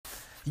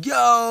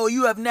Yo,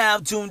 you have now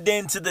tuned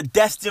in to the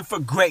Destined for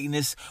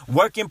Greatness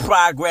Work in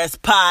Progress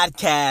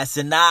podcast,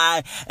 and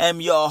I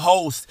am your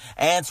host,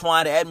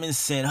 Antoine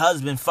Edmondson,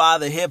 husband,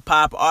 father,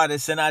 hip-hop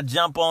artist, and I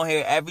jump on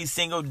here every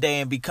single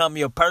day and become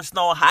your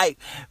personal hype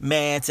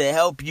man to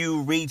help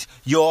you reach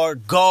your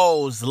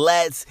goals.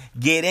 Let's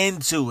get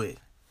into it.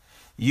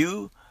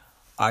 You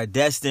are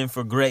destined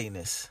for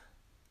greatness.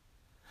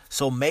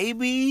 So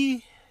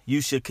maybe you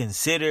should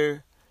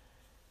consider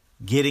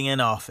getting an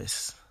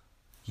office.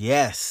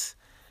 Yes.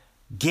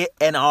 Get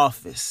an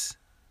office.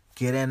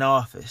 Get an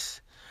office.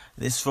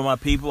 This is for my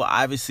people,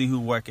 obviously, who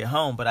work at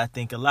home. But I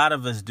think a lot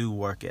of us do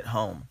work at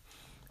home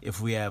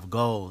if we have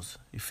goals.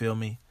 You feel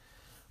me?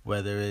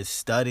 Whether it's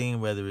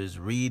studying, whether it's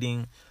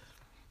reading,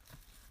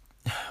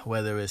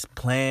 whether it's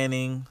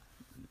planning,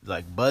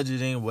 like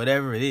budgeting,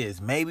 whatever it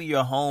is. Maybe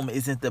your home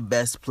isn't the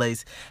best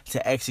place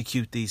to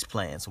execute these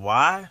plans.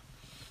 Why?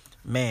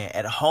 Man,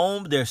 at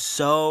home, there's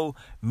so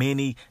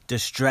many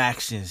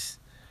distractions.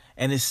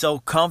 And it's so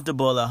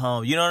comfortable at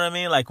home. You know what I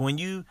mean? Like when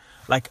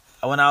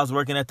I was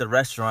working at the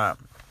restaurant,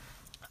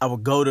 I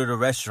would go to the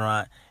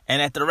restaurant.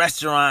 And at the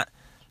restaurant,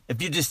 if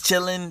you're just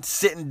chilling,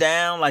 sitting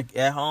down, like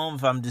at home,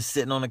 if I'm just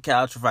sitting on the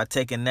couch, or if I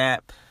take a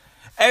nap,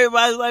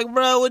 everybody's like,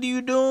 bro, what are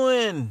you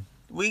doing?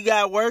 We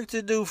got work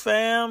to do,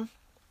 fam.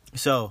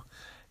 So,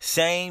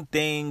 same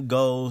thing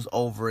goes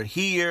over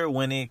here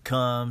when it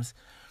comes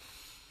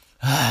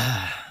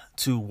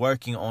to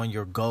working on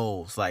your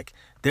goals. Like,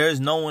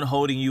 there's no one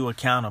holding you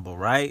accountable,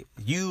 right?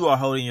 You are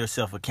holding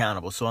yourself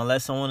accountable. So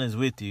unless someone is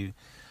with you,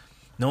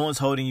 no one's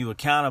holding you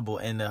accountable.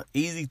 And the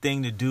easy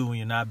thing to do when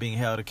you're not being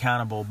held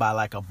accountable by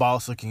like a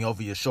boss looking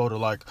over your shoulder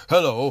like,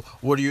 hello,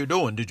 what are you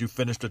doing? Did you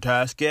finish the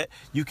task yet?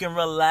 You can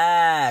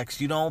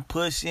relax. You don't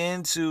push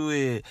into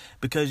it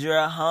because you're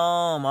at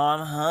home. Oh,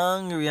 I'm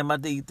hungry. I'm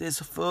about to eat this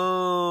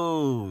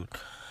food.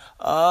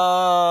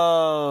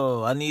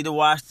 Oh, I need to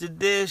wash the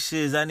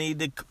dishes. I need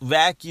to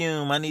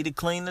vacuum. I need to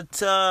clean the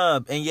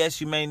tub. And yes,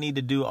 you may need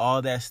to do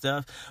all that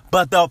stuff.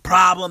 But the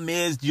problem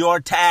is your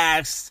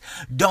tasks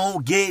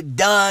don't get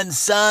done,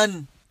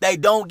 son. They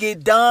don't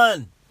get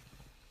done.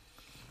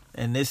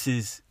 And this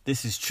is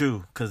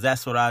true because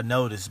that's what I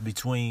noticed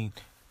between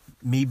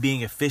me being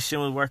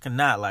efficient with work and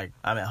not. Like,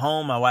 I'm at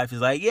home. My wife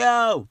is like,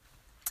 yo,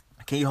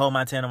 can you hold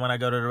Montana when I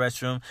go to the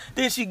restroom?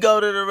 Then she go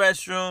to the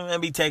restroom and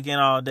be taking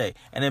all day.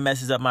 And it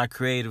messes up my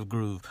creative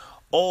groove.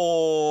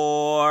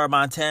 Or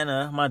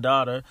Montana, my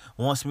daughter,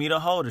 wants me to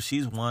hold her.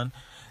 She's one.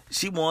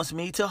 She wants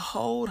me to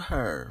hold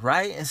her,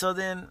 right? And so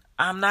then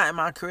I'm not in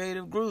my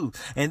creative groove.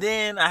 And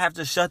then I have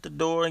to shut the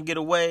door and get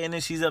away. And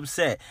then she's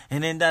upset.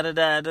 And then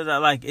da-da-da-da-da.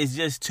 Like, it's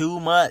just too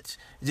much.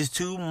 It's just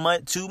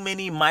too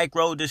many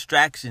micro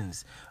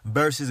distractions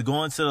versus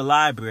going to the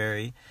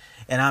library.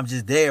 And I'm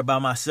just there by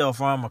myself,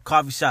 or I'm a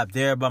coffee shop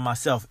there by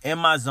myself in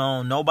my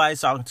zone.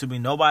 Nobody's talking to me.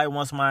 Nobody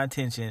wants my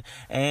attention.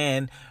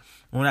 And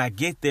when I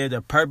get there,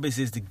 the purpose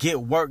is to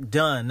get work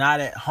done, not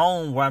at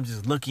home where I'm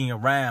just looking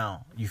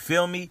around. You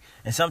feel me?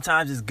 And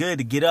sometimes it's good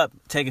to get up,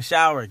 take a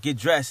shower, get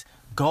dressed,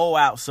 go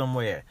out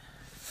somewhere.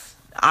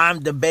 I'm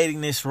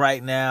debating this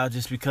right now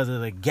just because of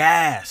the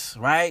gas,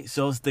 right?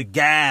 So it's the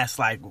gas.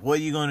 Like, what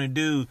are you going to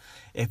do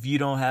if you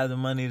don't have the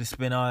money to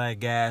spend all that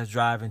gas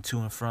driving to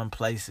and from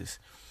places?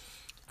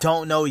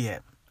 Don't know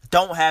yet.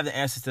 Don't have the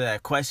answer to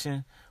that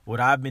question. What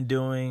I've been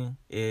doing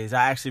is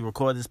I actually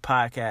record this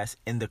podcast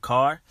in the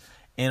car,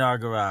 in our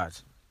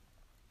garage,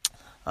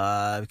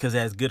 because it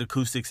has good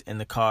acoustics in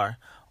the car.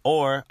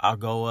 Or I'll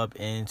go up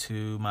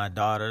into my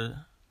daughter's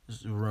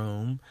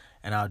room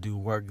and I'll do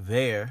work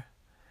there.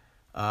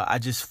 I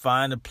just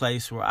find a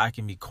place where I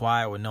can be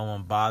quiet, where no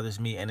one bothers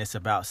me, and it's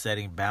about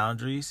setting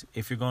boundaries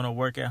if you're going to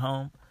work at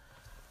home.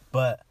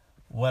 But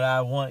what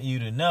I want you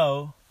to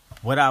know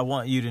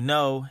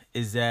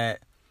is that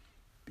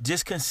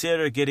just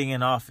consider getting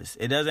an office.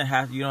 You don't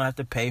have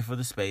to pay for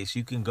the space.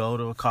 You can go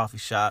to a coffee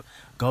shop,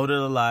 go to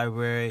the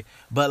library.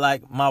 But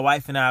like my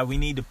wife and I, we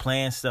need to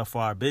plan stuff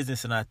for our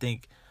business. And I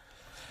think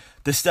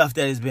the stuff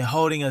that has been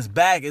holding us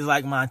back is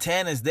like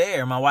Montana's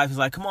there. My wife is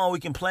like, come on, we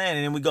can plan.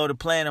 And then we go to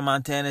plan and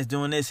Montana's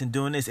doing this and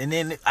doing this. And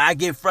then I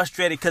get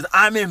frustrated because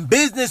I'm in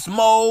business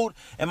mode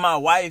and my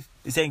wife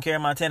is taking care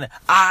of Montana.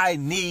 I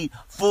need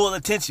full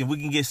attention. We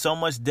can get so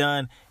much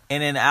done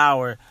in an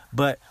hour,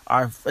 but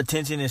our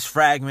attention is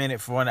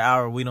fragmented for an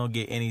hour. We don't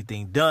get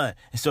anything done.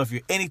 And so if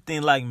you're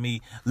anything like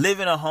me,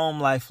 living a home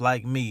life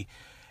like me,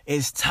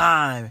 it's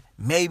time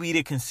maybe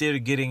to consider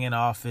getting an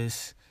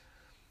office.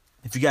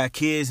 If you got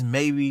kids,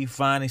 maybe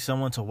finding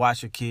someone to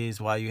watch your kids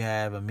while you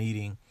have a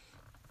meeting.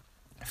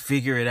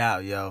 Figure it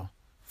out, yo.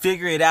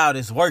 Figure it out.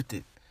 It's worth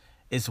it.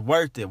 It's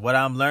worth it. What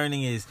I'm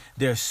learning is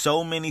there's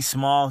so many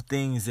small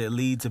things that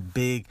lead to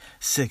big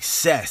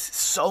success.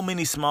 So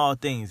many small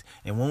things.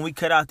 And when we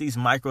cut out these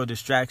micro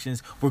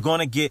distractions, we're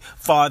going to get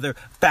farther,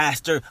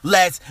 faster.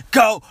 Let's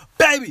go,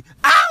 baby.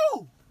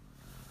 Ow!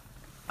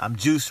 I'm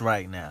juiced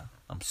right now.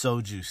 I'm so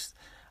juiced.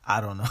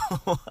 I don't know.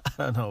 I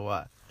don't know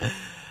why.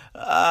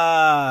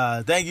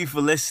 Thank you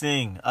for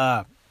listening.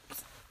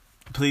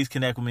 Please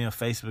connect with me on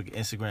Facebook,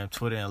 Instagram,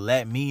 Twitter, and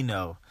let me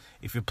know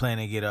if you're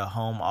planning to get a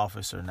home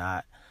office or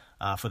not.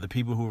 For the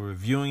people who are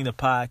reviewing the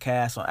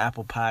podcast on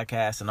Apple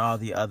Podcasts and all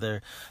the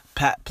other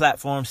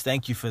platforms,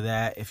 thank you for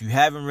that. If you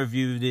haven't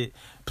reviewed it,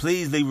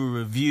 please leave a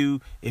review.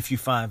 If you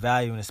find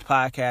value in this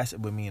podcast,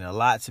 it would mean a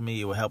lot to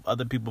me. It will help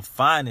other people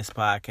find this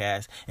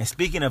podcast. And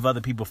speaking of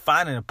other people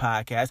finding a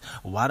podcast,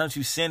 why don't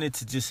you send it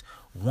to just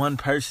one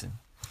person?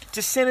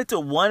 Just send it to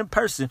one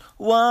person.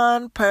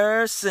 One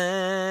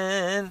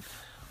person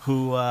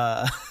who...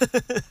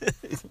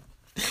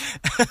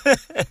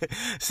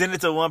 send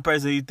it to one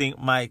person you think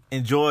might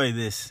enjoy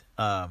this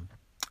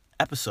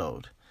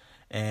episode.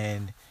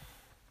 And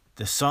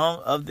the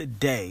song of the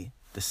day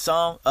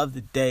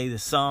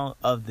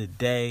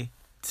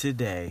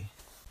today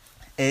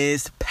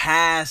is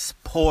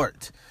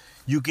Passport.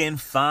 You can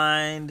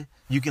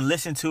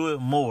listen to it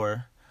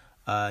more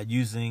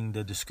using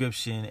the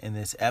description in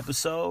this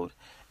episode,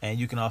 and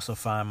you can also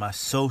find my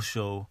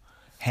social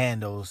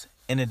handles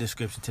in the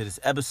description to this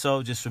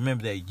episode. Just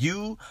remember that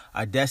you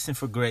are destined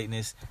for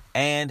greatness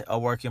and a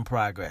work in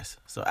progress.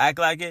 So act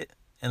like it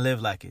and live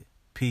like it.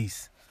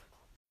 Peace.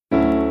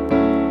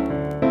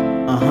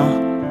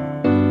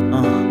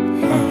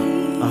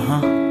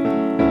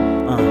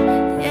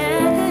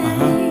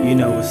 You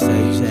know what's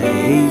AJ,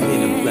 he's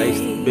in a place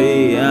to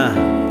be,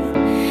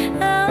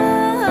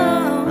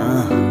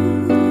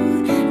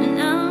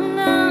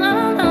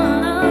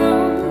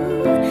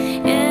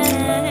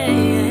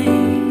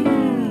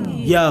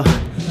 Yo,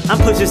 I'm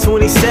pushing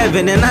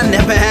 27 and I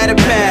never had a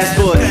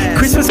passport.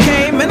 Christmas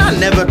came and I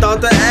never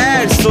thought to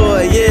ask for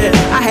it. Yeah,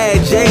 I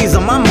had J's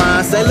on my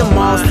mind. Sailor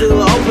Mall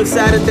still open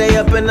Saturday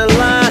up in the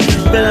line.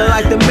 Feeling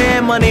like the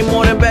man Monday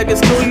morning back at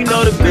school. You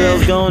know the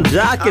girls gon'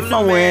 jock if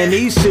I'm wearing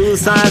these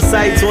shoes.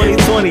 Hindsight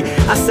 2020,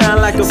 I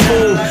sound like a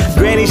fool.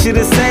 Granny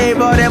should've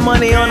saved all that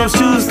money on them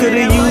shoes.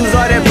 Could've used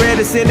all that bread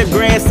to send the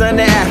grandson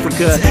to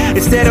Africa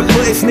instead of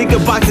putting sneaker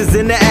boxes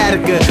in the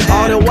Attica.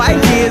 All the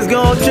white kids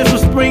gon' trip for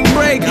spring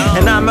break,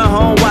 and I'm at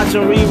home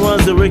watching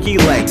reruns of Ricky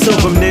Lake. So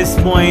from this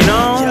point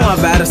on, I'm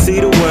about to see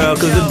the world,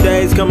 cause the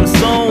day's coming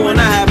soon when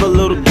I have a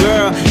little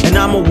girl, and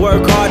I'ma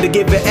work hard to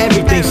give her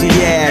everything she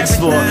asks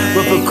for.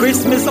 But for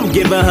Christmas, I'm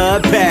giving her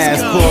a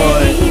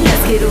passport.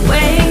 Let's get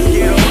away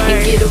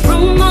and get a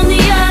room on the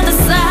other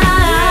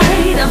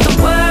side of the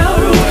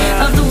world,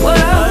 of the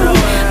world,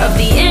 of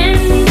the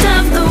end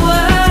of the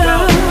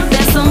world.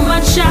 There's so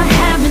much I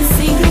haven't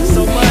seen, and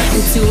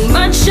too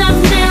much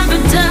I've never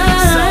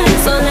done.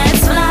 So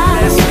let's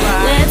fly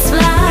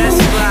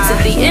to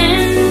the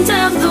end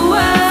of the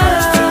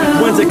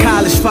world. Went to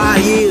college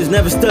 5 years,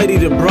 never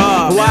studied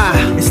abroad. Why?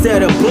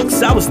 Instead of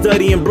books, I was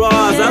studying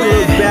bras. I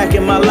look back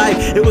in my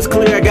life, it was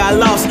clear I got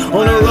lost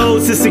on the road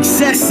to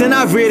success, and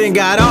I really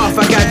got off.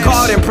 I got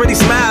caught in pretty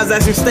smiles, I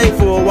should stay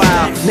for a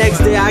while. Next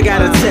day I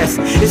got a test,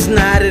 it's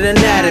not an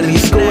anatomy.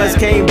 Scores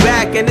came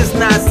back and it's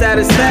not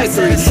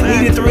satisfactory.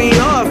 Needed 3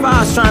 off,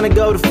 I was trying to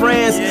go to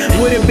France.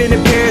 Would've been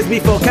in Paris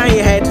before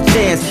Kanye had the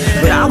chance,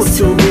 but I was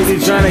too busy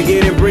trying to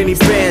get in Britney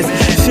fans.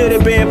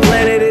 Should've been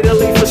planning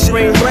Italy for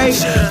spring break,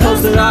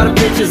 posting all the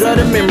pictures of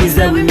the memories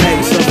that we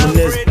made. So from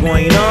this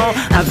point on,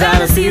 I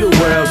gotta see the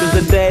world, cause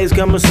the day's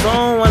coming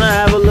soon when I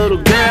have a little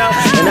girl,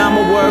 and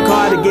I'ma work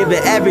hard to give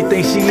her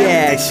everything she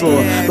asks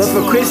for. But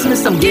for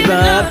Christmas, I'm giving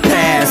her a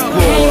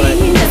passport.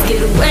 Let's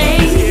get away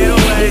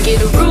and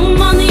get a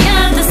room on the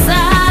other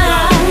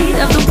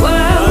side of the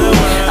world,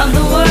 of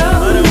the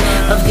world,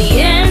 of the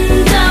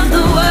end of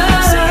the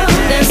world.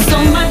 There's so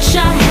much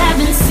I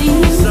haven't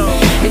seen,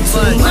 and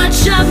too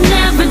much I've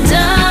never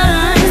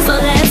done. So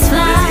let's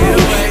fly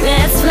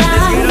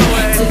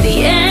to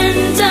the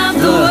end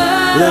of the world.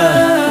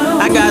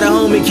 I got a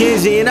homie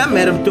Kenji and I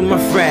met him through my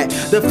frat.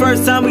 The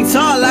first time we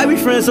talked, like we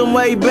friends from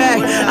way back.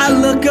 I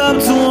look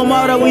up to him,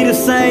 although we the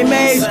same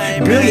age.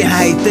 Brilliant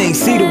how he thinks,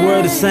 see the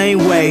world the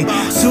same way.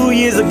 2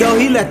 years ago,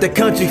 he left the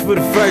country for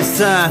the first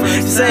time.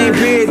 Same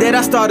period that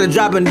I started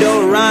dropping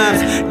dope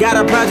rhymes. Got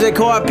a project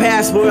called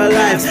Passport of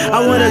Life.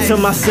 I wondered to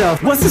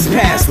myself, what's this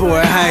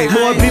passport hype?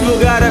 More people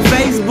got a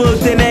Facebook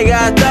than they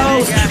got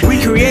those.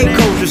 We create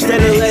culture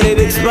instead of let it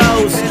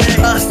expose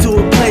us to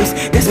a place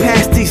that's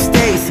past these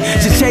states,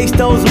 to chase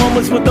those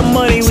moments with the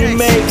money we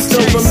make.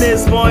 So from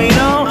this point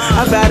on,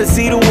 I'm about to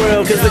see the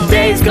world, cause the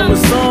day's coming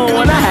soon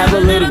when I have a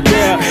little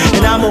girl,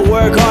 and I'ma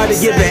work hard to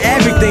give her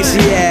everything she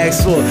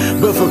asks for.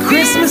 But for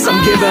Christmas,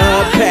 I'm giving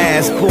her a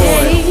passport.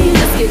 Hey,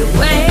 let's get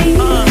away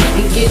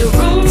and get a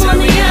room on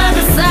the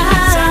other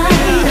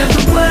side of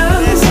the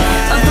world,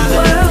 of the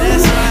world,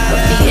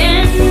 of the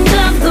end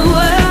of the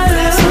world.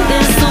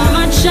 There's so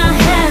much I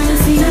haven't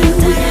seen,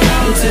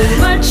 and too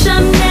much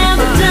I've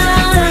never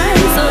done.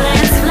 So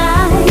let's fly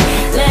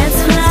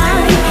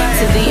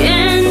to the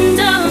end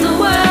of the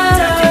world.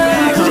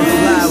 Come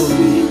fly with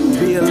me,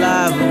 be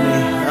alive with me.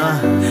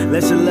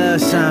 Let your love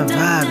shine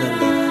violently.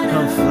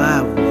 Come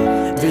fly with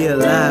me, be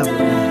alive with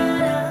me.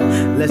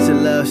 Let your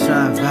love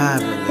shine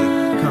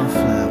violently. Come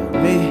fly with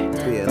me,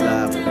 be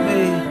alive with me.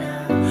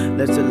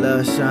 Let your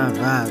love shine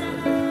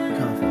violently.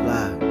 Come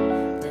fly,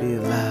 be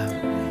alive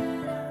with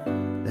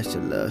me. Let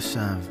your love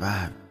shine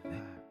violently.